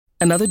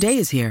Another day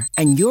is here,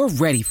 and you're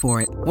ready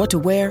for it. What to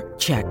wear?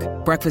 Check.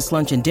 Breakfast,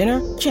 lunch, and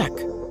dinner? Check.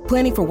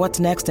 Planning for what's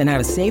next and how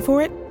to save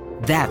for it?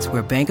 That's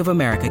where Bank of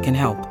America can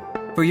help.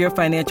 For your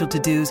financial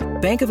to-dos,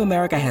 Bank of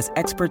America has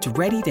experts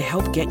ready to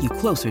help get you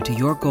closer to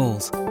your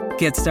goals.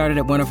 Get started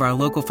at one of our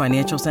local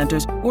financial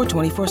centers or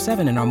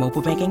 24/7 in our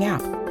mobile banking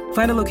app.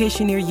 Find a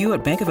location near you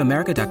at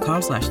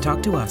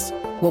bankofamerica.com/talktous.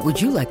 What would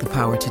you like the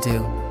power to do?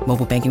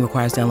 Mobile banking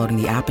requires downloading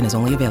the app and is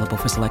only available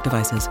for select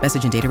devices.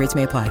 Message and data rates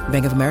may apply.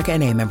 Bank of America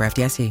N.A., member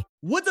FDIC.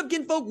 What's up,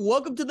 kinfolk?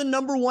 Welcome to the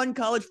 #1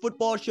 college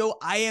football show.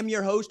 I am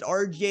your host,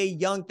 RJ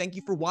Young. Thank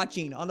you for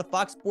watching on the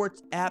Fox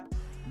Sports app,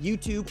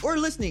 YouTube, or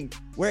listening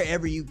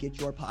wherever you get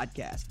your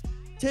podcast.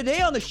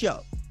 Today on the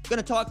show,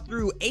 going to talk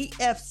through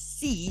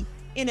AFC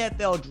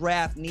NFL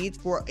draft needs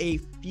for a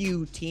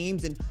few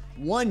teams and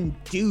one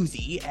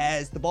doozy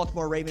as the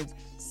Baltimore Ravens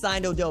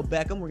signed Odell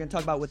Beckham. We're going to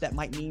talk about what that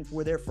might mean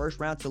for their first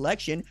round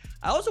selection.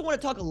 I also want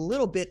to talk a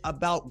little bit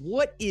about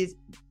what is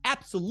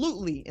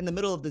absolutely in the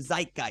middle of the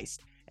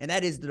zeitgeist, and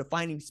that is the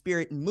defining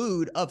spirit and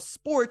mood of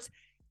sports.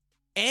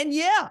 And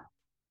yeah,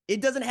 it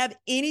doesn't have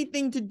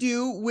anything to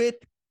do with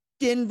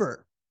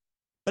Denver,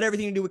 but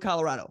everything to do with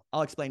Colorado.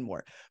 I'll explain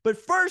more. But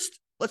first,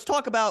 let's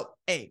talk about,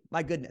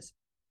 my goodness,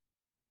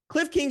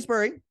 Kliff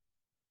Kingsbury,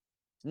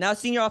 now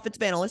senior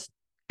offensive analyst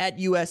at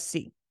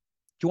USC,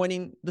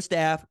 joining the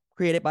staff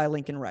created by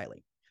Lincoln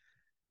Riley.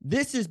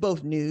 This is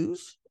both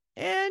news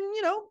and,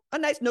 a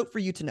nice note for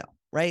you to know,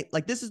 right?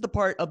 Like, this is the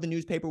part of the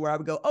newspaper where I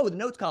would go, the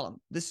notes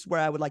column. This is where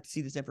I would like to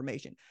see this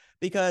information,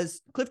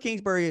 because Kliff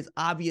Kingsbury is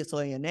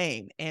obviously a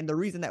name. And the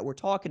reason that we're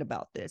talking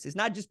about this is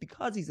not just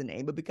because he's a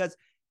name, but because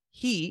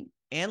he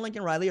and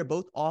Lincoln Riley are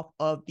both off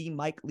of the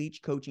Mike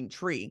Leach coaching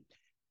tree.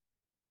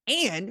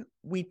 And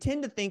we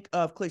tend to think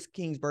of Kliff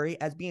Kingsbury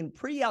as being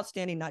pretty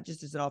outstanding, not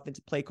just as an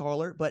offensive play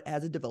caller, but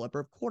as a developer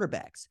of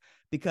quarterbacks,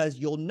 because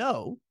you'll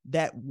know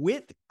that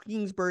with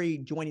Kingsbury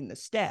joining the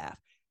staff,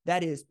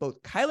 that is both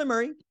Kyler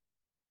Murray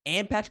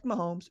and Patrick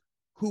Mahomes,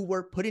 who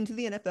were put into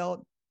the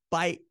NFL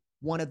by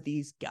one of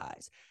these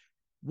guys.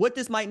 What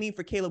this might mean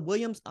for Caleb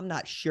Williams, I'm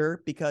not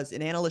sure, because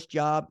an analyst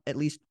job, at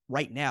least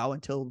right now,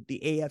 until the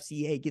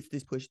AFCA gets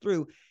this pushed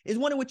through, is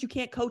one in which you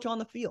can't coach on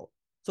the field.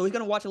 So he's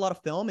going to watch a lot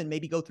of film and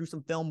maybe go through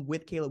some film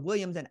with Caleb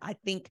Williams. And I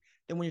think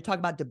that when you're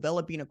talking about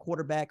developing a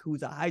quarterback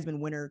who's a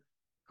Heisman winner,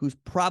 who's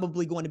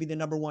probably going to be the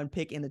 #1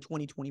 pick in the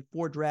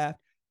 2024 draft,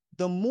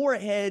 the more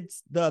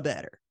heads, the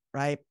better,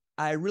 right?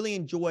 I really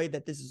enjoy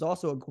that this is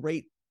also a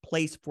great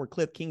place for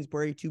Kliff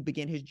Kingsbury to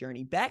begin his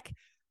journey back,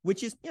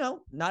 which is,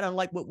 not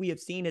unlike what we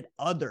have seen at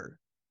other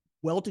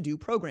well-to-do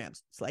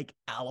programs. It's like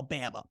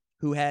Alabama,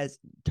 who has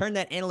turned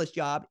that analyst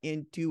job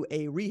into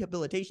a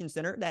rehabilitation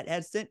center that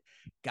has sent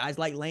guys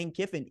like Lane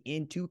Kiffin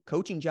into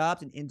coaching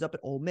jobs and ends up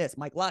at Ole Miss.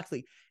 Mike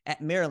Locksley at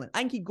Maryland.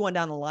 I can keep going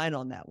down the line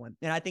on that one.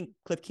 And I think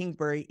Kliff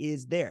Kingsbury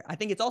is there. I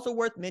think it's also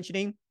worth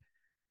mentioning,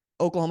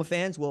 Oklahoma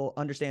fans will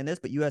understand this,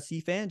 but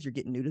USC fans, you're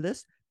getting new to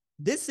this.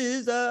 This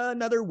is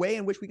another way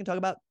in which we can talk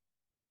about,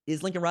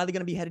 is Lincoln Riley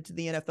going to be headed to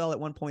the NFL at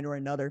one point or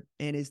another?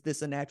 And is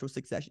this a natural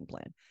succession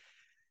plan?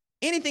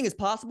 Anything is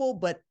possible,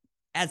 but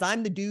as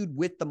I'm the dude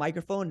with the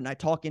microphone and I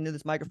talk into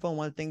this microphone,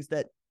 one of the things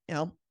that,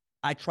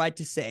 I tried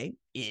to say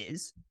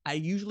is I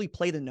usually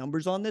play the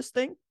numbers on this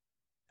thing.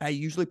 I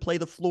usually play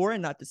the floor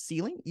and not the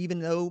ceiling, even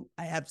though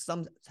I have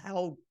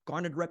somehow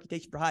garnered a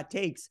reputation for hot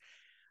takes.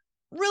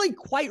 Really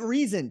quite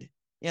reasoned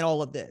in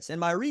all of this. And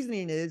my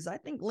reasoning is I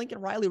think Lincoln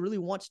Riley really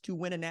wants to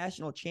win a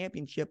national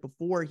championship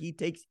before he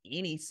takes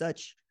any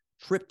such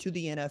trip to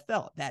the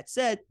NFL. That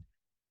said,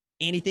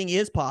 anything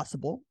is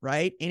possible,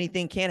 right?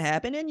 Anything can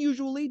happen and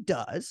usually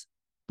does.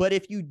 But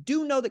if you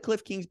do know that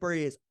Kliff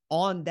Kingsbury is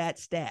on that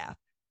staff,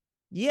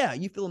 yeah,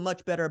 you feel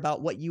much better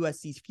about what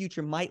USC's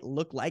future might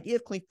look like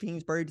if Kliff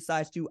Kingsbury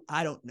decides to,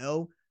 I don't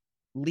know,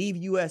 leave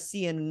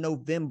USC in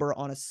November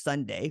on a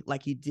Sunday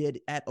like he did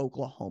at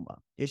Oklahoma.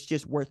 It's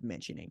just worth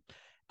mentioning.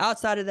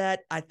 Outside of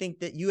that, I think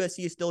that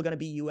USC is still going to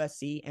be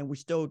USC, and we're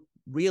still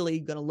really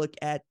going to look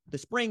at the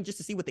spring just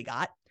to see what they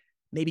got.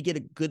 Maybe get a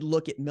good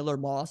look at Miller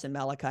Moss and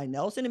Malachi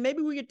Nelson, and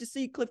maybe we get to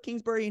see Kliff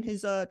Kingsbury in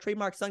his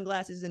trademark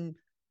sunglasses and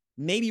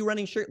maybe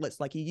running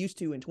shirtless like he used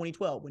to in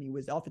 2012 when he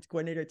was offensive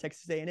coordinator at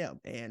Texas A&M,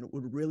 and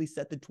would really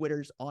set the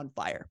Twitters on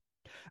fire.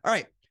 All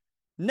right.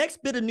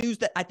 Next bit of news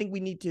that I think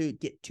we need to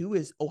get to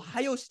is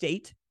Ohio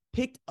State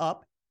picked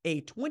up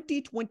a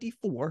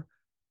 2024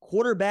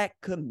 quarterback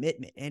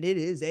commitment, and it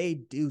is a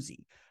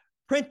doozy.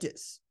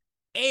 Prentice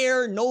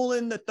Air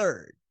Nolan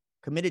III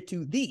committed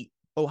to the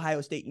Ohio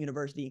State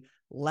University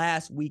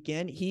last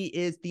weekend. He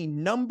is the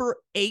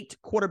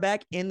 #8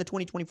 quarterback in the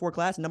 2024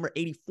 class,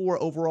 #84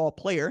 overall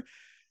player.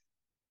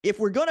 If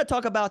we're going to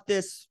talk about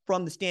this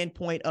from the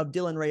standpoint of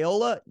Dylan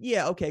Raiola,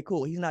 yeah, okay,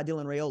 cool. He's not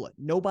Dylan Raiola.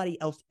 Nobody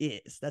else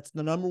is. That's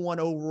the #1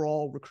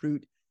 overall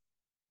recruit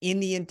in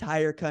the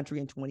entire country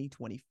in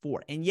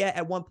 2024. And yet,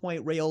 at one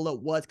point, Raiola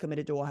was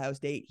committed to Ohio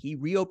State. He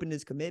reopened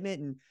his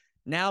commitment, and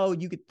now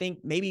you could think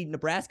maybe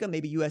Nebraska,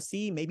 maybe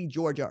USC, maybe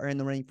Georgia are in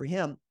the running for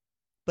him.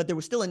 But there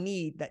was still a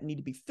need that needed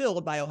to be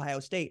filled by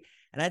Ohio State.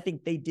 And I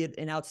think they did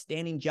an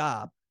outstanding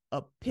job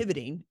of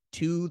pivoting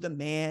to the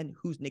man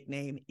whose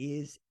nickname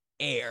is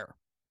Air.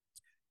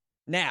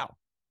 Now,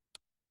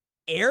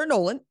 Air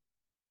Noland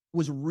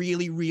was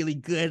really, really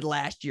good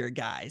last year,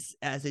 guys,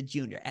 as a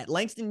junior at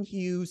Langston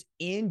Hughes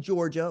in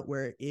Georgia,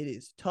 where it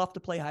is tough to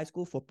play high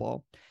school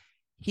football.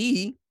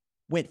 He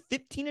went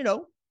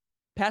 15-0,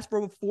 passed for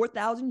over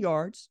 4,000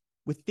 yards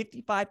with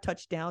 55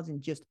 touchdowns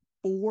and just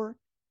 4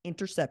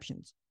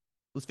 interceptions.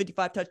 Those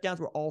 55 touchdowns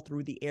were all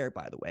through the air,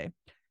 by the way.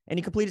 And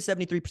he completed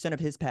 73% of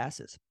his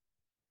passes.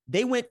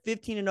 They went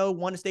 15-0,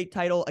 won a state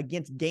title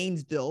against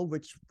Gainesville,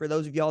 which for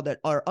those of y'all that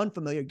are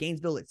unfamiliar,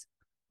 Gainesville is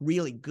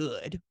really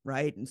good,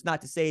 right? And it's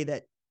not to say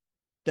that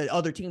the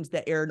other teams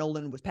that Air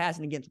Noland was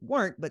passing against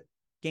weren't, but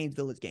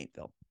Gainesville is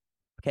Gainesville.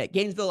 Okay,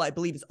 Gainesville, I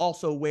believe, is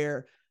also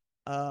where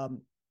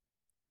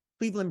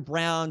Cleveland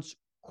Browns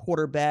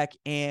quarterback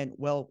and,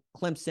 well,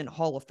 Clemson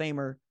Hall of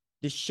Famer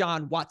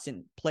Deshaun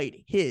Watson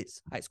played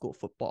his high school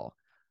football.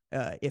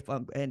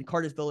 And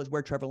Cartersville is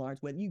where Trevor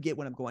Lawrence went. You get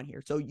what I'm going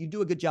here. So you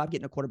do a good job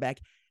getting a quarterback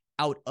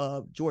out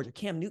of Georgia.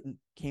 Cam Newton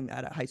came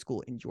out of high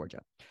school in Georgia.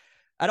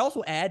 I'd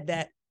also add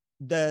that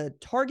the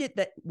target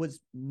that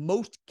was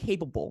most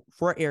capable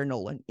for Air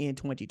Noland in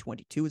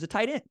 2022 is a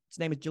tight end. His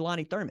name is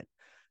Jelani Thurman.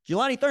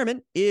 Jelani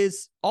Thurman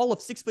is all of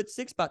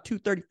 6'6", about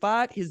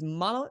 235. His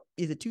mama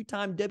is a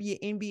 2-time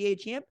WNBA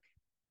champ,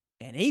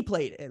 and he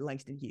played at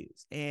Langston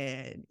Hughes,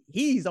 and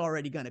he's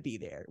already going to be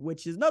there,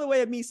 which is another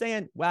way of me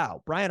saying,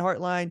 wow, Brian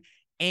Hartline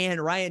and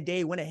Ryan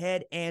Day went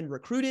ahead and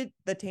recruited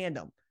the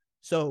tandem.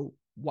 So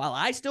while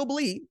I still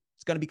believe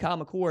it's going to be Kyle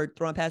McCord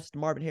throwing passes to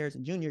Marvin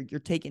Harrison Jr., you're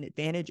taking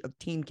advantage of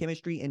team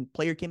chemistry and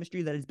player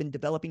chemistry that has been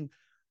developing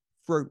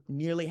for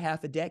nearly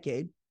half a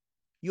decade.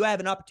 You have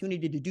an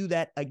opportunity to do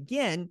that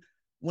again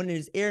when it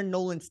is Air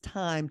Noland's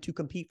time to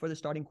compete for the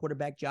starting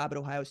quarterback job at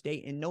Ohio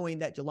State, and knowing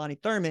that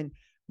Jelani Thurman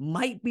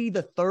might be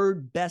the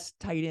third best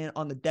tight end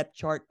on the depth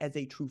chart as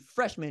a true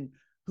freshman.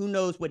 Who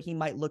knows what he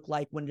might look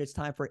like when it's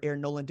time for Air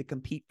Noland to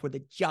compete for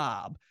the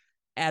job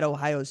at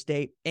Ohio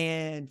State.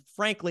 And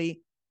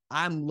frankly,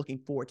 I'm looking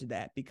forward to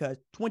that because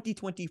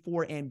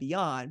 2024 and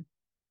beyond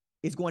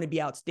is going to be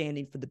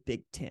outstanding for the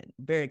Big Ten.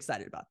 Very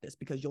excited about this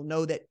because you'll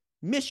know that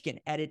Michigan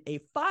added a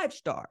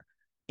 5-star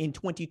in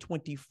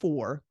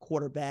 2024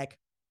 quarterback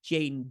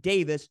Jaden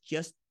Davis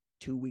just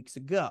 2 weeks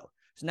ago.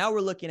 So now we're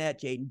looking at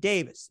Jaden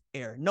Davis,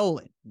 Aaron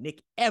Noland,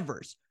 Nick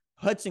Evers,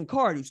 Hudson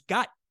Card, who's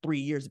got 3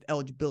 years of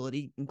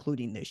eligibility,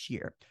 including this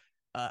year.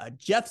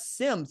 Jeff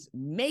Sims,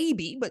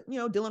 maybe, but,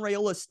 Dylan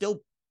Raiola is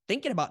still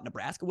thinking about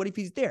Nebraska. What if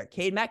he's there?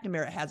 Cade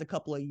McNamara has a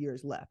couple of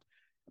years left.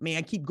 I mean,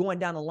 I keep going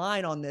down the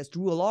line on this.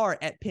 Drew Allar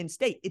at Penn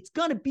State. It's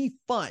going to be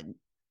fun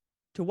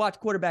to watch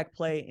quarterback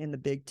play in the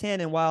Big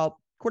Ten. And while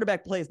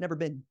quarterback play has never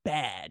been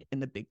bad in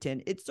the Big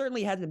Ten, it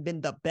certainly hasn't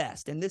been the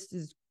best. And this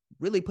is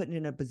really putting it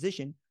in a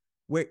position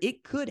where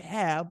it could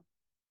have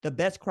the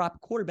best crop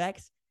of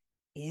quarterbacks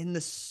in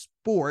the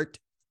sport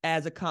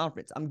as a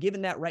conference. I'm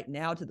giving that right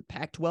now to the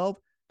Pac-12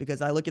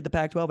 because I look at the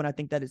Pac-12 and I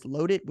think that is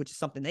loaded, which is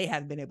something they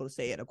haven't been able to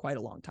say in quite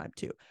a long time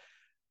too.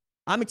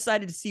 I'm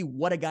excited to see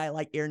what a guy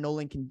like Aaron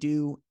Noland can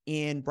do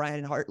in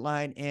Brian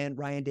Hartline and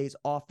Ryan Day's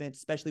offense,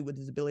 especially with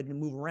his ability to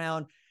move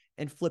around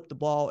and flip the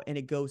ball and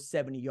it goes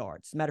 70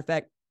 yards. As a matter of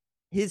fact,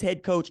 his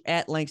head coach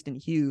at Langston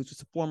Hughes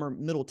was a former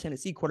Middle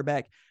Tennessee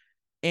quarterback,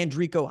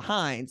 Andrico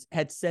Hines,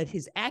 had said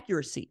his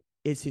accuracy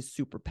is his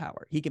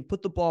superpower. He can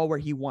put the ball where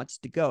he wants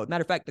to go. As a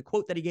matter of fact, the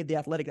quote that he gave The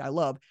Athletic I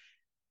love,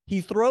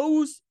 he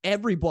throws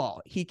every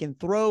ball. He can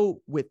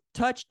throw with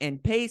touch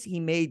and pace. He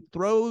made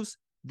throws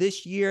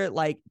this year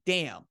like,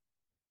 damn,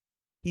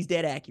 he's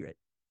dead accurate.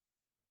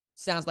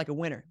 Sounds like a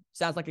winner.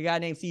 Sounds like a guy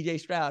named C.J.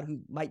 Stroud,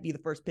 who might be the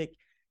first pick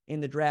in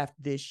the draft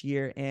this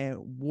year. And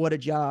what a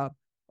job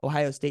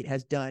Ohio State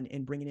has done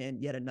in bringing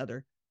in yet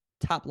another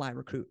top-line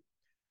recruit.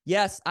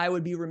 Yes, I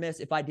would be remiss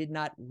if I did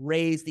not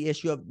raise the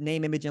issue of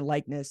name, image, and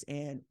likeness.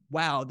 And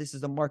wow, this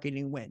is a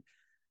marketing win.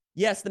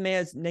 Yes, the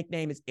man's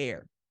nickname is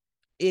Air.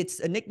 It's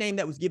a nickname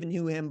that was given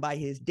to him by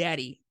his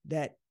daddy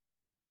that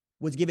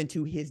was given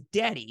to his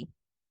daddy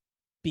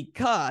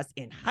because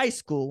in high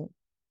school,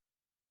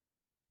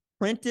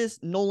 Prentice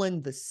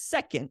Noland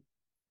II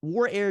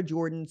wore Air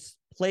Jordans,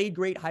 played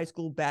great high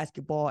school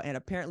basketball, and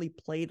apparently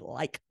played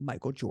like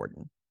Michael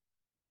Jordan.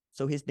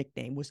 So his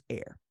nickname was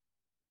Air.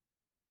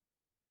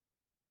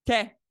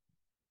 Okay,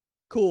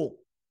 cool.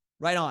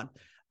 Right on.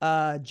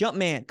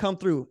 Jumpman, come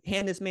through.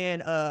 Hand this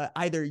man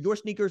either your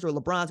sneakers or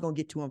LeBron's going to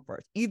get to him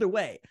first. Either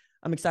way,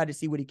 I'm excited to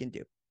see what he can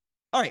do.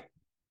 All right,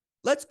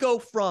 let's go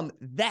from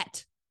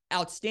that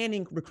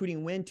outstanding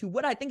recruiting win to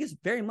what I think is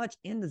very much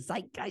in the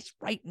zeitgeist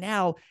right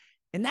now,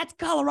 and that's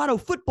Colorado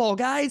football,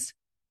 guys.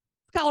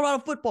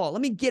 Colorado football.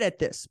 Let me get at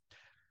this.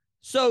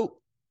 So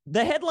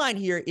the headline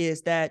here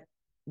is that,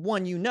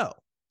 one,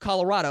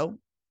 Colorado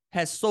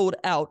has sold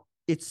out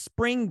its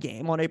spring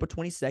game on April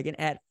 22nd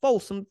at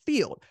Folsom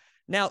Field.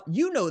 Now,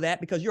 you know that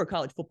because you're a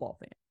college football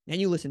fan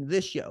and you listen to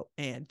this show,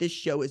 and this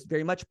show is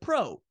very much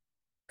pro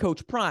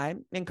Coach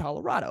Prime in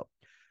Colorado.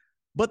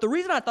 But the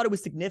reason I thought it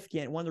was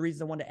significant, one of the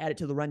reasons I wanted to add it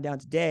to the rundown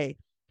today,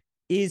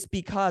 is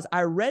because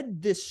I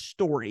read this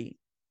story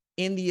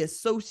in the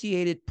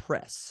Associated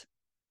Press.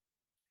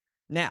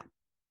 Now,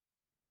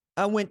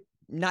 I went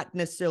not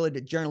necessarily to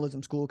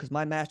journalism school because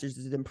my master's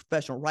is in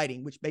professional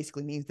writing, which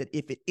basically means that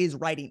if it is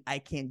writing, I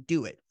can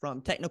do it.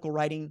 From technical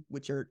writing,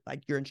 which are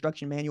like your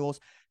instruction manuals,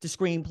 to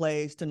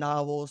screenplays, to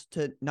novels,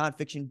 to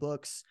nonfiction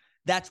books.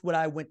 That's what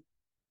I went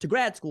to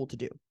grad school to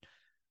do.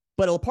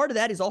 But a part of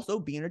that is also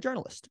being a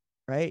journalist,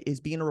 right?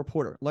 Is being a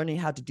reporter, learning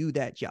how to do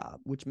that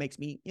job, which makes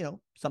me,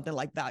 something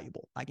like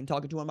valuable. I can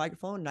talk into a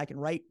microphone and I can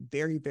write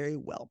very, very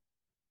well.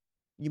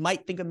 You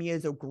might think of me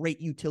as a great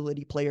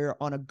utility player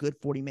on a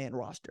good 40-man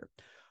roster.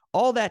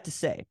 All that to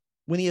say,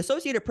 when the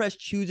Associated Press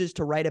chooses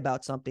to write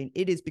about something,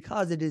 it is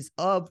because it is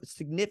of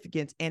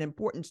significance and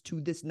importance to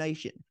this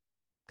nation.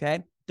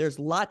 Okay? There's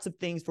lots of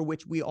things for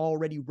which we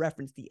already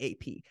reference the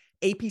AP.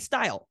 AP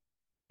style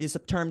is a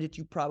term that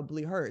you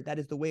probably heard. That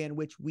is the way in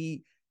which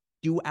we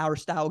do our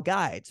style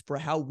guides for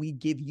how we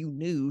give you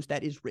news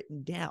that is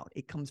written down.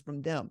 It comes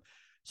from them.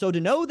 So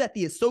to know that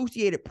the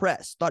Associated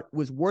Press thought it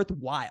was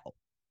worthwhile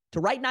to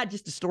write not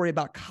just a story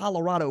about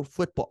Colorado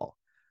football,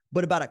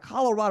 but about a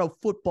Colorado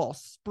football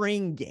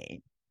spring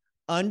game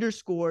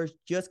underscores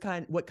just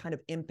what kind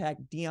of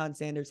impact Deion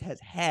Sanders has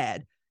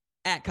had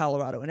at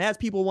Colorado. And as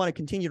people want to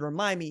continue to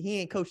remind me, he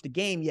ain't coached a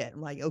game yet.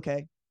 I'm like,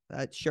 okay,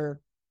 sure.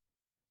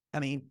 I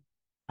mean,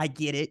 I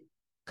get it.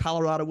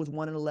 Colorado was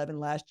 1-11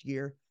 last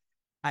year.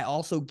 I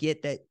also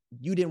get that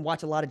you didn't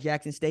watch a lot of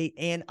Jackson State.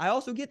 And I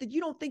also get that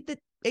you don't think that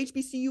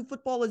HBCU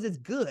football is as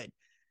good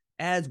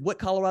as what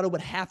Colorado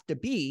would have to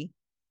be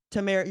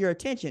to merit your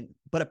attention.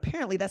 But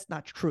apparently that's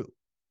not true,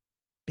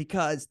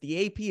 because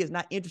the AP is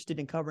not interested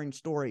in covering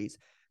stories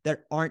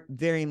that aren't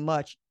very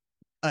much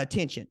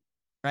attention,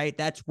 right?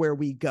 That's where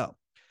we go.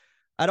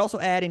 I'd also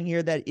add in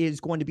here that it is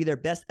going to be their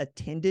best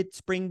attended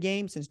spring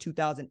game since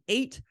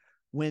 2008,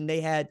 when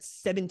they had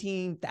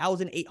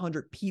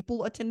 17,800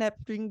 people attend that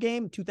spring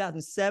game. In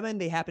 2007,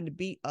 they happened to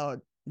beat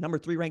number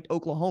 3 ranked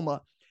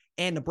Oklahoma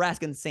and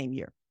Nebraska in the same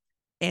year.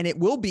 And it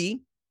will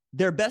be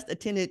their best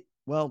attended,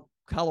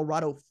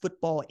 Colorado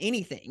football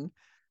anything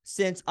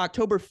since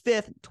October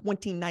 5th,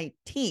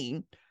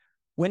 2019,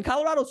 when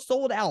Colorado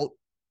sold out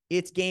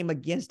its game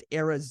against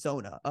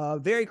Arizona. A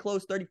very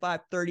close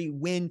 35-30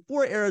 win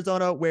for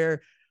Arizona,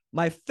 where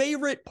my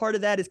favorite part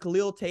of that is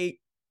Khalil Tate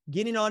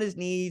getting on his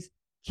knees,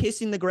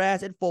 kissing the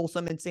grass at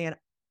Folsom and saying,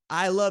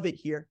 "I love it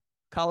here.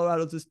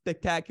 Colorado's a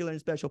spectacular and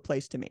special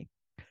place to me."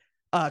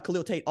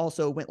 Khalil Tate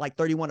also went like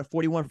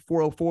 31-41 for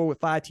 404 with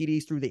 5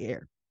 TDs through the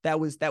air. That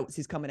was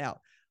his coming out.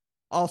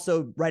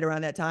 Also, right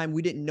around that time,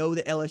 we didn't know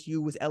that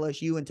LSU was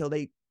LSU until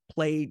they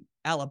played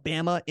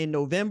Alabama in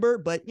November.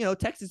 But,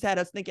 Texas had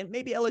us thinking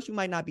maybe LSU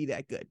might not be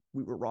that good.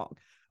 We were wrong.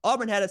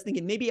 Auburn had us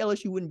thinking maybe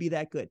LSU wouldn't be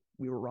that good.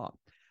 We were wrong.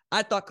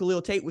 I thought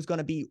Khalil Tate was going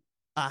to be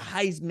a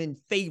Heisman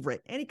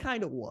favorite, and he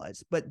kind of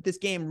was. But this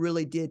game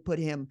really did put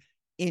him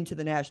into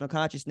the national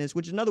consciousness,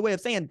 which is another way of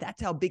saying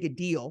that's how big a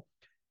deal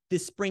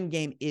this spring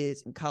game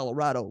is in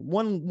Colorado.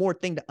 One more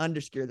thing to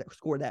underscore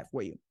that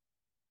for you.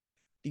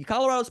 The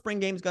Colorado spring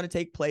game is going to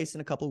take place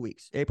in a couple of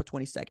weeks, April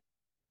 22nd.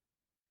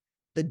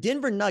 The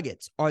Denver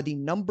Nuggets are the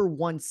number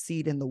 1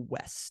 seed in the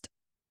West.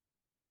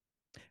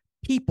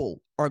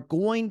 People are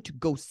going to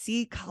go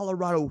see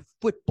Colorado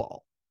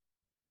football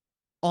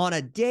on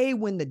a day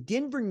when the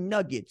Denver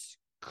Nuggets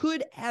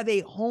could have a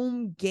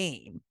home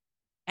game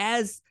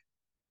as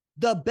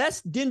the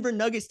best Denver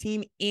Nuggets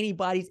team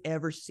anybody's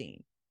ever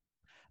seen.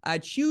 I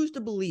choose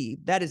to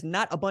believe that is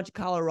not a bunch of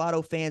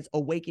Colorado fans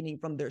awakening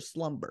from their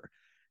slumber.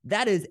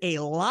 That is a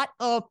lot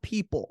of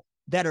people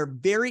that are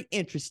very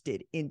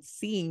interested in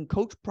seeing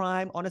Coach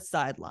Prime on a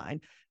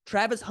sideline,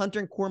 Travis Hunter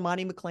and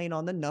Cormani McClain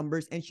on the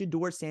numbers, and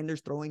Shedeur Sanders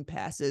throwing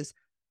passes,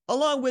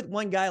 along with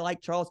one guy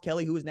like Charles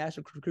Kelly, who was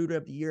National Recruiter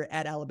of the Year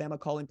at Alabama,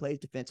 calling plays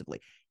defensively.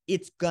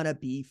 It's going to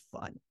be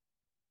fun.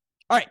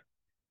 All right,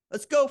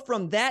 let's go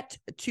from that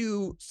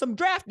to some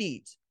draft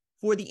needs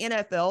for the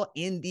NFL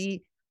in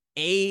the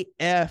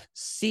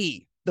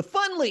AFC, the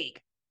fun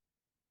league.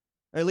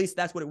 Or at least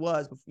that's what it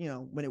was,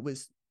 when it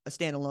was a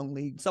standalone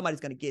league. Somebody's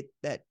going to get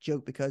that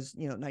joke because,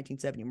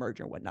 1970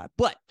 merger and whatnot.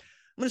 But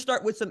I'm going to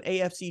start with some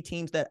AFC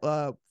teams that,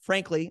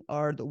 frankly,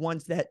 are the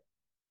ones that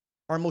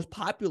are most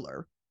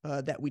popular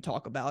that we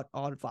talk about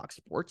on Fox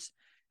Sports.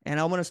 And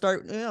I want to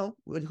start,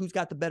 with who's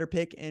got the better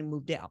pick and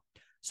move down.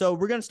 So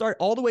we're going to start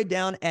all the way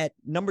down at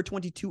number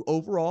 22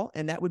 overall,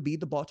 and that would be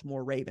the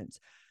Baltimore Ravens.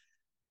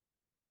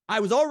 I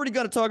was already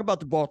going to talk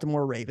about the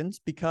Baltimore Ravens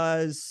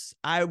because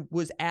I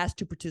was asked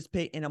to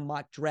participate in a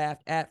mock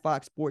draft at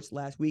Fox Sports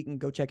last week, and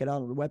go check it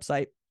out on the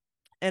website.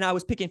 And I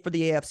was picking for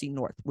the AFC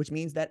North, which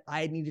means that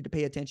I needed to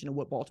pay attention to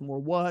what Baltimore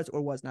was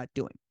or was not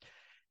doing.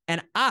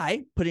 And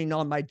I, putting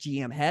on my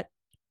GM hat,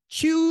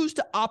 choose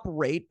to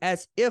operate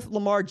as if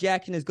Lamar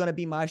Jackson is going to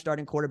be my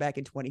starting quarterback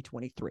in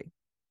 2023.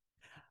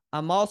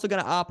 I'm also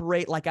going to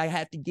operate like I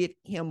have to give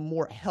him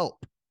more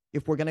help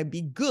if we're going to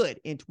be good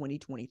in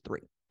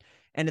 2023.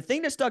 And the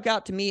thing that stuck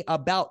out to me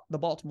about the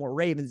Baltimore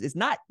Ravens is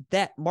not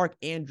that Mark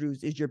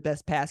Andrews is your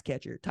best pass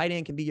catcher. Tight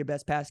end can be your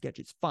best pass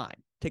catcher. It's fine.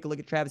 Take a look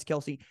at Travis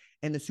Kelce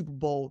and the Super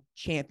Bowl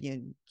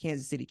champion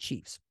Kansas City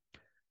Chiefs.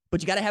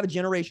 But you got to have a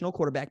generational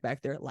quarterback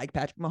back there like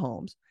Patrick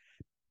Mahomes.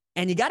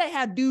 And you got to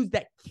have dudes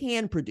that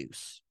can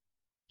produce.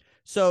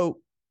 So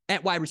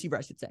at wide receiver,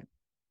 I should say.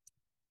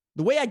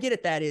 The way I get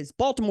at that is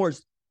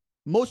Baltimore's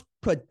most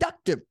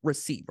productive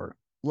receiver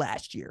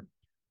last year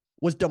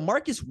was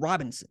Demarcus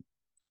Robinson,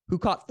 who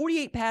caught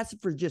 48 passes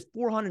for just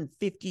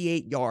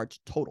 458 yards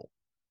total.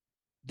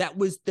 That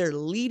was their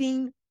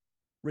leading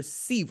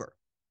receiver.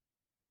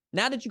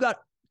 Now that you got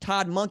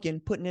Todd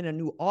Monken putting in a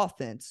new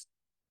offense,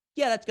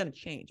 yeah, that's going to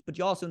change. But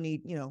you also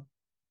need,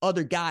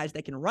 other guys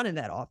that can run in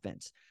that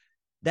offense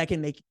that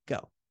can make it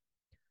go.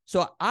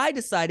 So I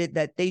decided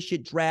that they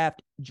should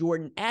draft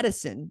Jordan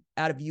Addison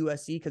out of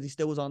USC because he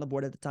still was on the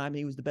board at the time. And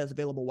he was the best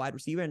available wide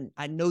receiver. And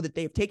I know that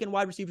they've taken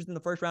wide receivers in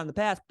the first round in the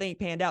past, but they ain't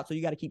panned out. So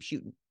you got to keep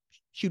shooting.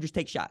 Shooters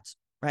take shots,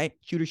 right?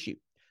 Shooters shoot.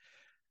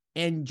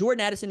 And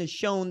Jordan Addison has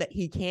shown that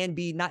he can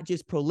be not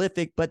just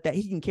prolific, but that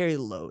he can carry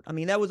the load. I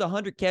mean, that was a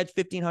 100-catch,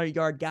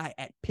 1,500-yard guy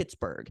at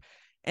Pittsburgh.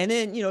 And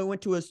then, he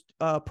went to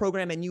a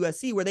program in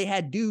USC where they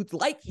had dudes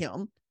like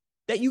him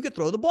that you could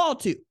throw the ball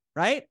to,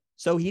 right?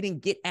 So he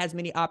didn't get as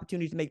many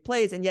opportunities to make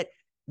plays. And yet,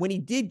 when he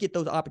did get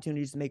those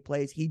opportunities to make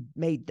plays, he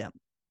made them.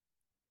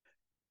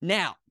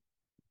 Now,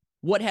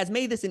 what has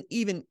made this an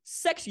even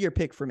sexier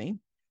pick for me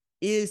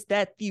is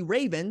that the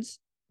Ravens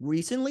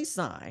recently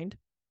signed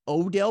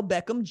Odell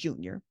Beckham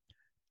Jr.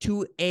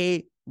 to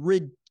a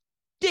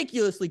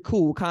ridiculously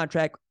cool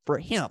contract for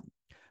him,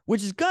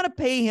 which is going to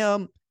pay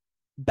him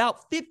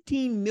about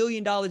 $15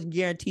 million in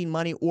guaranteed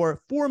money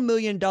or $4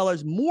 million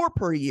more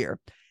per year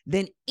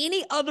than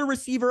any other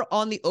receiver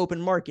on the open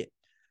market.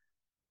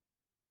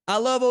 I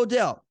love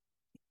Odell.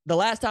 The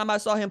last time I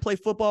saw him play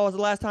football was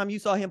the last time you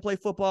saw him play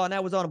football, and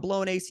that was on a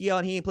blown ACL,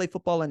 and he ain't played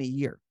football in a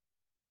year.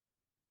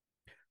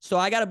 So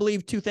I got to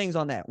believe two things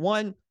on that.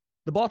 One,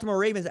 the Baltimore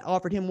Ravens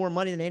offered him more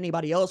money than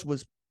anybody else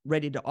was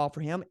ready to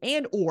offer him,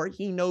 and or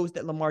he knows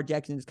that Lamar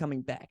Jackson is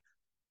coming back.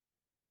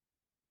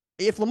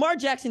 If Lamar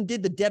Jackson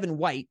did the Devin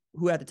White,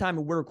 who at the time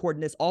we're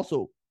recording this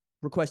also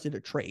requested a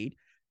trade,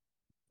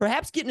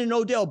 perhaps getting an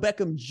Odell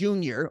Beckham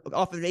Jr.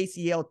 off of an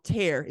ACL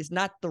tear is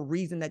not the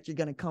reason that you're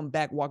going to come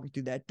back walking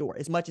through that door,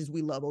 as much as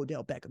we love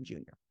Odell Beckham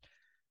Jr.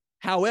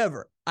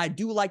 However, I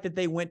do like that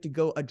they went to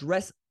go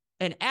address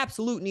an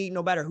absolute need,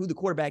 no matter who the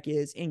quarterback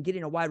is, and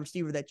getting a wide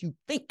receiver that you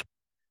think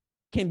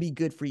can be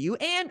good for you.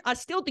 And I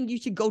still think you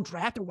should go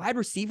draft a wide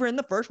receiver in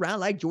the first round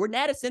like Jordan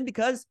Addison,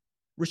 because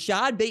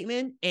Rashad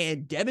Bateman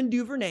and Devin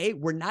Duvernay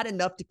were not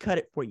enough to cut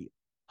it for you.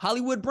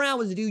 Hollywood Brown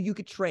was a dude you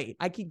could trade.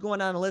 I keep going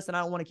down the list, and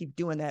I don't want to keep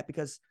doing that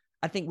because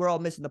I think we're all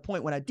missing the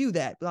point when I do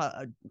that.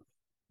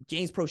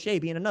 James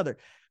Prochet being another.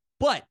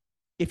 But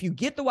if you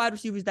get the wide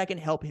receivers that can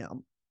help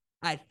him,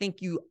 I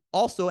think you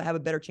also have a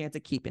better chance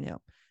of keeping him.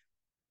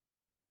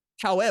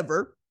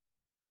 However,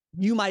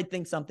 you might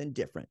think something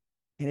different.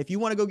 And if you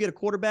want to go get a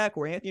quarterback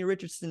or Anthony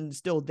Richardson is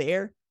still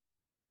there,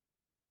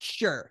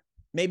 sure,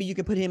 maybe you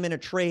can put him in a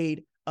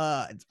trade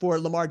for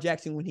Lamar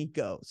Jackson when he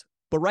goes.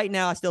 But right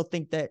now, I still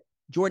think that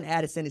Jordan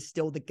Addison is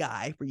still the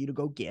guy for you to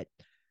go get.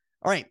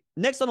 All right,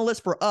 next on the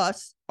list for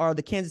us are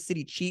the Kansas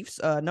City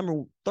Chiefs,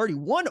 number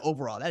 31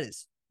 overall. That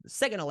is the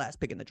second to last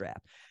pick in the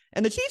draft.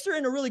 And the Chiefs are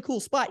in a really cool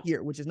spot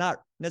here, which is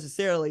not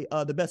necessarily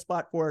the best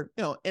spot for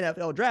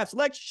NFL draft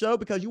selection show,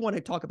 because you want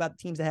to talk about the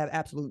teams that have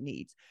absolute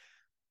needs.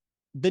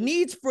 The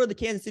needs for the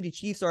Kansas City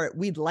Chiefs are,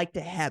 we'd like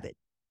to have it,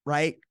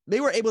 right?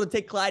 They were able to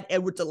take Clyde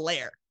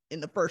Edwards-Helaire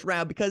in the first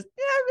round because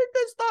they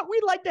just thought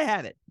we'd like to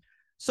have it.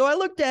 So I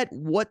looked at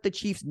what the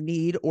Chiefs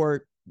need,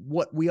 or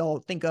what we all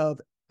think of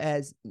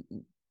as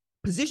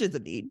positions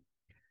of need.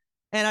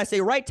 And I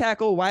say right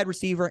tackle, wide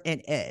receiver,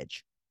 and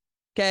edge.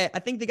 Okay, I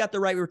think they got the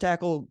right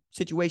tackle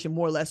situation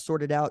more or less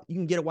sorted out. You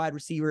can get a wide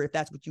receiver if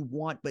that's what you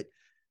want, but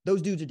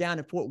those dudes are down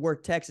in Fort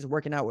Worth, Texas,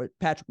 working out with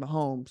Patrick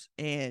Mahomes,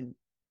 and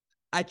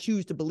I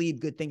choose to believe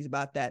good things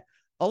about that,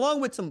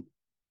 along with some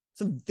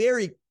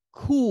very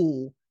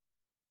cool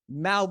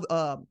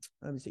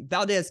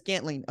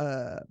Valdez-Scantling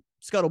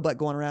scuttlebutt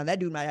going around. That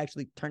dude might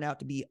actually turn out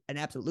to be an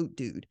absolute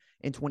dude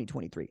in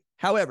 2023.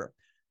 However,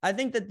 I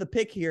think that the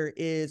pick here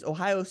is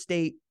Ohio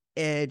State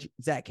edge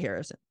Zach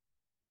Harrison.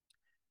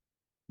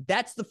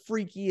 That's the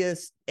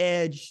freakiest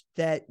edge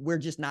that we're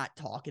just not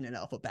talking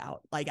enough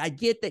about. Like, I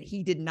get that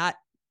he did not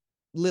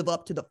live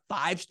up to the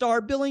 5-star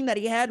billing that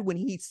he had when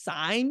he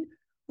signed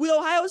with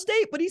Ohio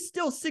State, but he's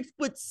still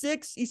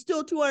 6'6". He's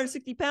still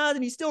 260 pounds,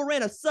 and he still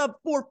ran a sub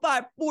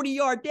 4.5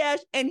 40-yard dash,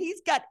 and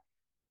he's got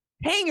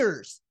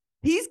hangers.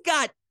 He's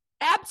got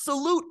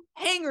absolute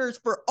hangers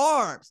for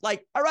arms.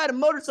 Like, I ride a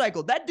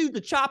motorcycle. That dude's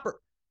a chopper.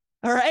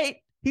 All right?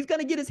 He's going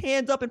to get his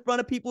hands up in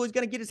front of people. He's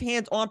going to get his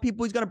hands on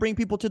people. He's going to bring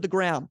people to the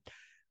ground.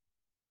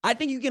 I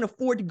think you can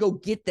afford to go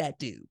get that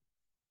dude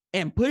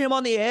and put him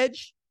on the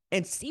edge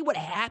and see what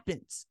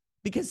happens,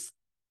 because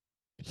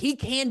he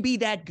can be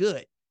that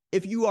good.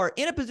 If you are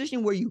in a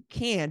position where you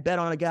can bet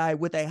on a guy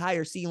with a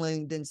higher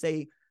ceiling than,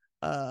 say,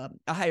 a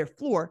higher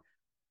floor,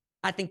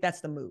 I think that's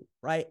the move,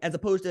 right? As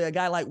opposed to a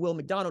guy like Will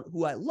McDonald,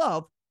 who I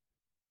love,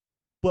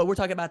 but we're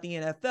talking about the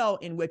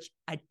NFL, in which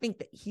I think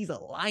that he's a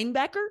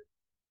linebacker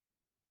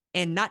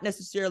and not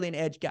necessarily an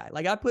edge guy.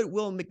 Like, I put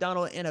Will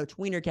McDonald in a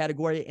tweener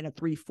category in a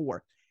 3-4,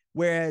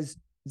 whereas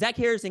Zach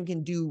Harrison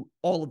can do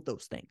all of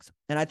those things.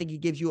 And I think he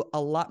gives you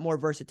a lot more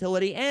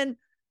versatility, and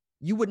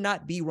you would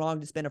not be wrong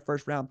to spend a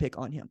first-round pick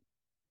on him.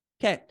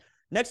 Okay,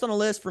 next on the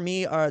list for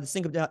me are the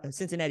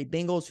Cincinnati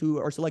Bengals, who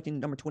are selecting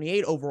number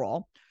 28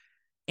 overall.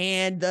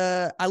 And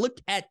I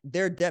looked at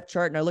their depth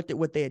chart, and I looked at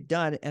what they had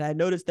done, and I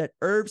noticed that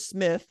Irv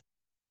Smith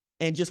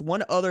and just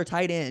one other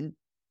tight end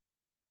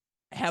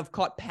have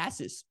caught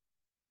passes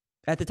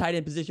at the tight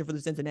end position for the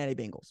Cincinnati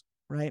Bengals,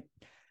 right?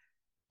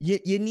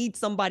 You need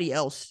somebody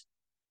else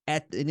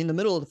in the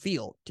middle of the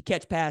field to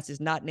catch passes,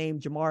 not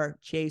named Jamar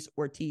Chase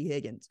or T.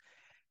 Higgins.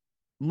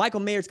 Michael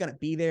Mayer's going to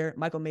be there.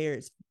 Michael Mayer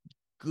is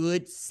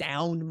good,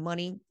 sound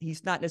money.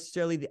 He's not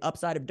necessarily the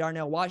upside of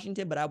Darnell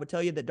Washington, but I would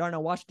tell you that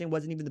Darnell Washington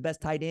wasn't even the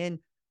best tight end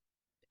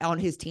on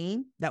his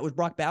team. That was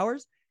Brock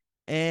Bowers.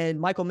 And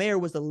Michael Mayer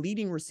was the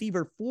leading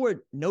receiver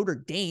for Notre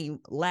Dame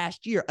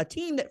last year, a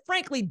team that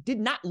frankly did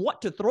not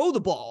want to throw the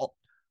ball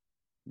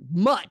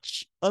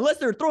much unless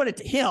they're throwing it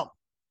to him.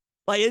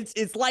 Like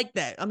it's like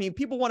that. I mean,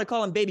 people want to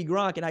call him Baby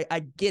Gronk, and I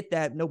get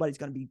that nobody's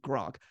going to be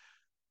Gronk.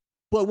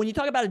 But when you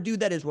talk about a dude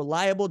that is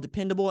reliable,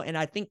 dependable, and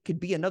I think could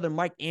be another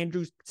Mike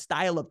Andrews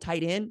style of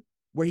tight end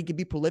where he could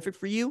be prolific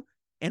for you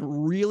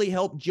and really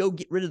help Joe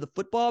get rid of the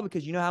football,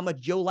 because you know how much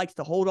Joe likes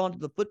to hold on to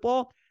the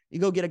football, you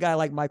go get a guy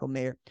like Michael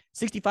Mayer.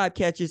 65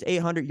 catches,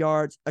 800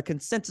 yards, a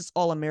consensus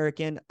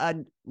All-American, a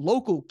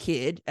local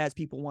kid, as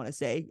people want to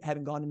say,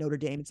 having gone to Notre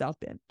Dame and South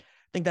Bend.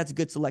 I think that's a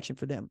good selection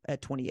for them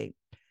at 28.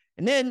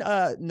 And then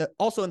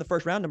also in the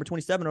first round, number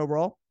 27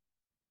 overall,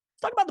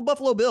 let's talk about the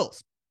Buffalo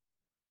Bills,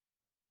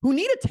 who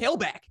need a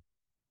tailback.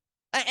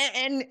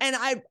 And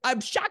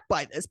I'm shocked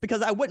by this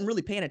because I wasn't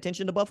really paying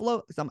attention to Buffalo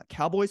because I'm a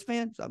Cowboys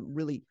fan, so I'm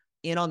really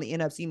in on the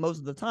NFC most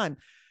of the time.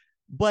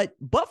 But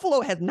Buffalo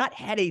has not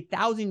had a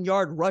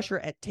 1,000-yard rusher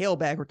at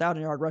tailback or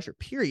 1,000-yard rusher,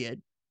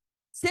 period,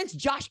 since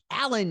Josh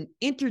Allen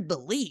entered the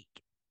league.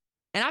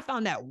 And I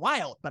found that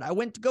wild, but I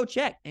went to go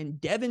check, and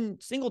Devin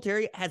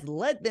Singletary has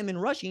led them in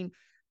rushing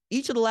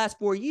each of the last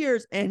 4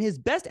 years, and his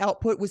best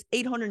output was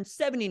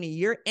 870 in a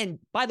year. And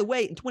by the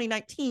way, in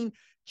 2019,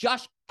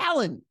 Josh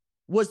Allen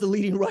was the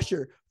leading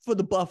rusher for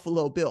the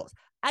Buffalo Bills.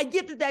 I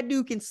get that that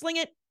dude can sling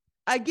it.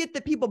 I get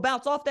that people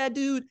bounce off that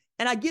dude.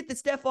 And I get that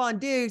Stephon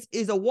Diggs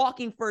is a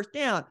walking first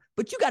down,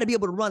 but you got to be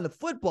able to run the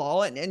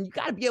football, and you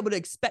got to be able to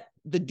expect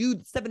the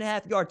dude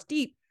 7.5 yards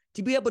deep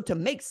to be able to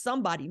make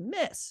somebody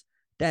miss.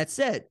 That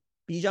said,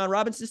 Bijan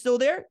Robinson's still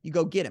there. You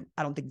go get him.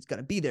 I don't think he's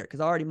going to be there because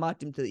I already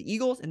mocked him to the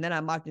Eagles, and then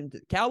I mocked him to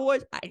the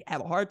Cowboys. I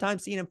have a hard time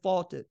seeing him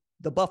fall to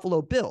the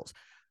Buffalo Bills.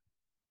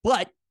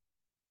 But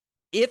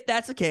if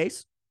that's the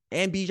case,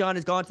 and Bijan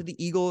has gone to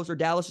the Eagles or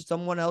Dallas or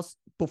someone else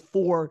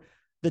before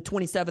the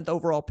 27th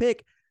overall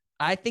pick,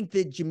 I think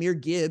that Jahmyr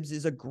Gibbs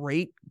is a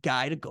great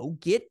guy to go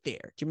get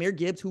there. Jahmyr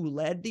Gibbs, who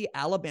led the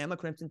Alabama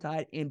Crimson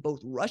Tide in both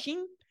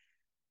rushing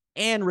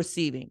and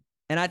receiving.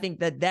 And I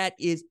think that that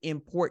is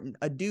important.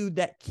 A dude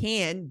that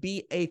can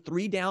be a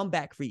 3-down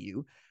back for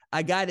you,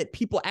 a guy that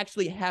people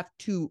actually have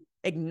to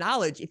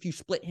acknowledge if you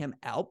split him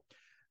out,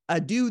 a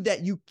dude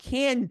that you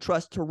can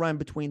trust to run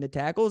between the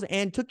tackles,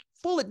 and took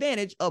full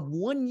advantage of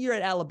 1 year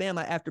at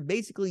Alabama after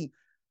basically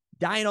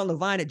dying on the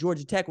vine at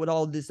Georgia Tech with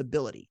all of this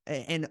ability.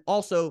 And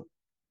also,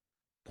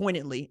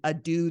 pointedly, a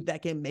dude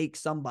that can make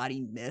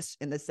somebody miss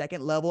in the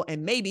second level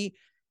and maybe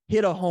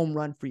hit a home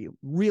run for you.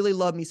 Really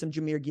love me some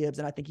Jahmyr Gibbs,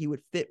 and I think he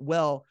would fit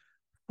well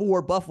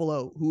for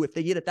Buffalo, who, if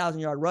they get a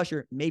 1,000-yard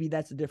rusher, maybe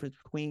that's the difference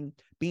between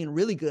being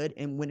really good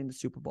and winning the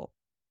Super Bowl.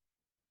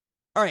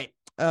 All right,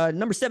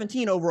 number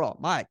 17 overall.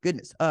 My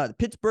goodness, the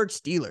Pittsburgh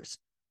Steelers,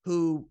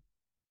 who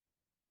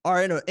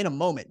are in a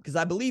moment, because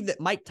I believe that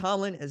Mike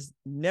Tomlin has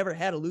never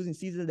had a losing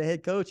season as a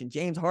head coach, and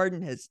James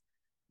Harden has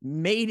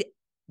made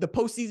the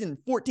postseason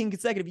 14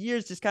 consecutive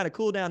years. Just kind of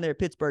cool down there at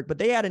Pittsburgh, but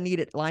they had a need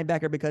at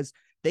linebacker because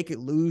they could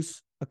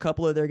lose a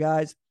couple of their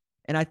guys.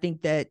 And I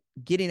think that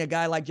getting a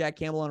guy like Jack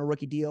Campbell on a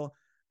rookie deal,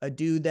 a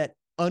dude that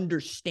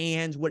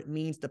understands what it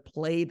means to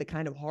play the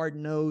kind of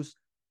hard-nosed,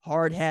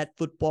 hard-hat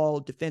football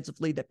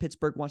defensively that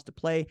Pittsburgh wants to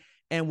play,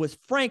 and was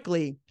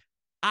frankly,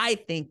 I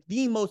think,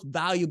 the most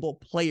valuable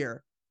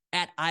player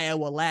at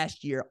Iowa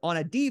last year on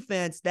a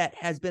defense that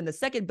has been the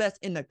second best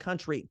in the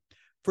country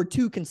for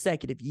 2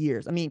 consecutive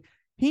years. I mean,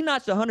 he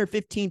notched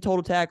 115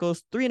 total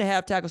tackles,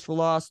 3.5 tackles for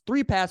loss,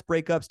 3 pass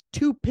breakups,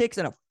 2 picks,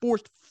 and a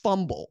forced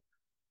fumble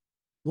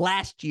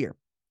last year.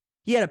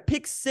 He had a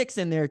pick 6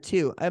 in there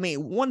too. I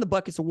mean, won the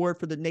Buckets Award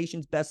for the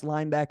nation's best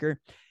linebacker,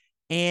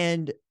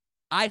 and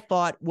I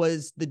thought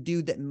was the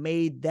dude that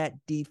made that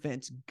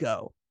defense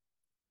go.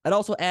 I'd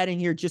also add in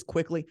here just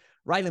quickly,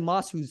 Riley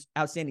Moss, who's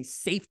outstanding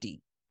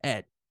safety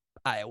at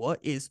Iowa,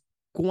 is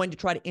going to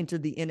try to enter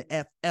the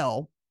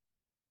NFL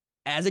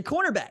as a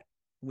cornerback.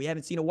 We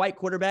haven't seen a white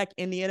quarterback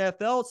in the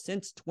NFL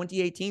since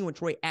 2018 when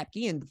Troy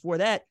Apke, and before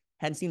that,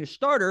 hadn't seen a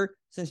starter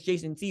since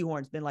Jason Sehorn.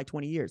 It's been like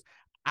 20 years.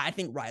 I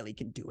think Riley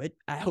can do it.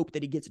 I hope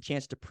that he gets a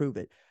chance to prove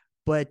it.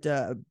 But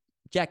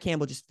Jack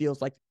Campbell just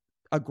feels like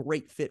a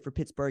great fit for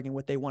Pittsburgh and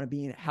what they want to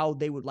be and how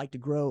they would like to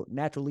grow,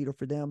 natural leader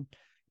for them.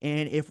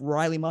 And if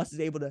Riley Moss is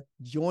able to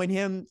join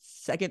him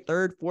 2nd,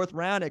 3rd, 4th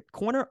round at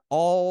corner,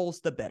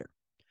 all's the better.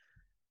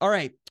 All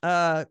right.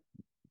 A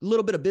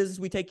little bit of business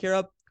we take care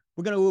of.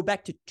 We're going to go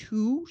back to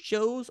 2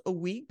 shows a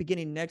week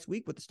beginning next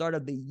week with the start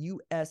of the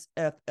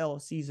USFL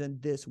season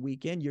this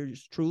weekend.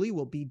 Yours truly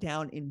will be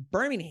down in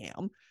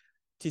Birmingham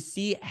to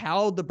see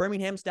how the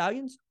Birmingham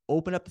Stallions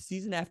open up the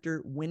season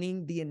after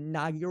winning the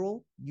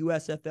inaugural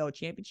USFL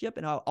championship.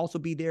 And I'll also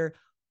be there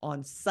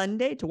on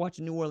Sunday to watch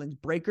the New Orleans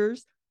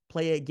Breakers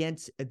play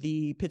against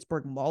the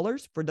Pittsburgh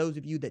Maulers. For those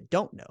of you that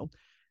don't know,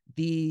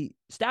 the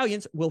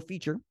Stallions will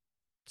feature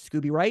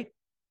Scooby Wright,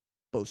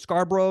 Bo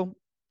Scarborough,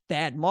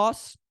 Thad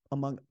Moss,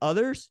 among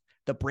others.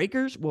 The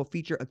Breakers will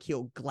feature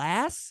Akil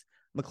Glass,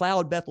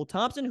 McLeod Bethel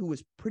Thompson, who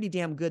was pretty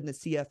damn good in the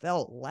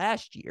CFL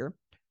last year.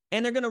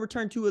 And they're going to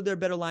return 2 of their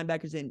better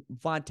linebackers in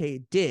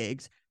Vontae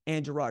Diggs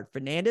and Gerard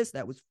Fernandez.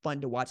 That was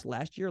fun to watch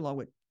last year, along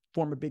with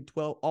former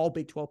all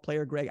Big 12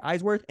 player Greg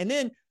Eisworth. And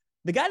then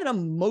the guy that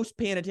I'm most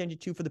paying attention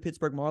to for the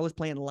Pittsburgh Maulers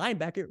playing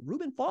linebacker,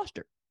 Reuben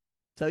Foster.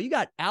 So you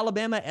got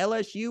Alabama,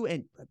 LSU,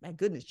 and my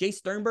goodness, Jay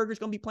Sternberger's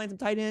going to be playing some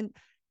tight end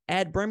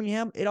at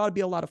Birmingham. It ought to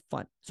be a lot of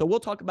fun. So we'll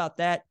talk about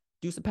that,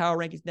 do some power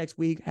rankings next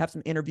week, have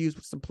some interviews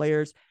with some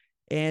players,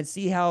 and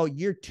see how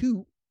year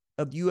 2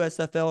 of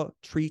USFL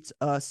treats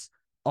us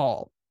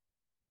all.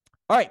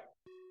 All right,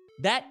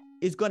 that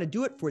is going to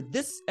do it for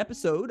this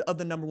episode of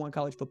the number 1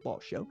 college football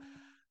show.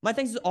 My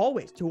thanks as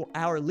always to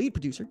our lead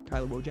producer,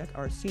 Tyler Wojak.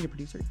 Our senior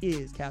producer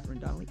is Catherine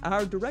Donnelly.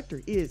 Our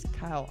director is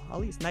Kyle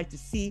Holly. It's nice to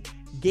see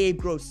Gabe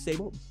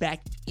Gross-Sable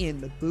back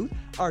in the booth.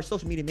 Our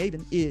social media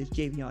maven is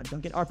Javion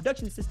Duncan. Our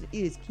production assistant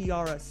is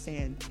Kiara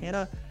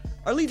Santana.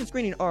 Our leads and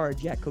screening are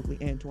Jack Coakley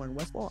and Torrin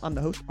Westfall. I'm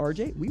the host,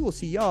 RJ. We will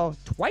see y'all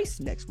twice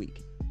next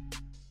week.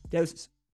 Doses.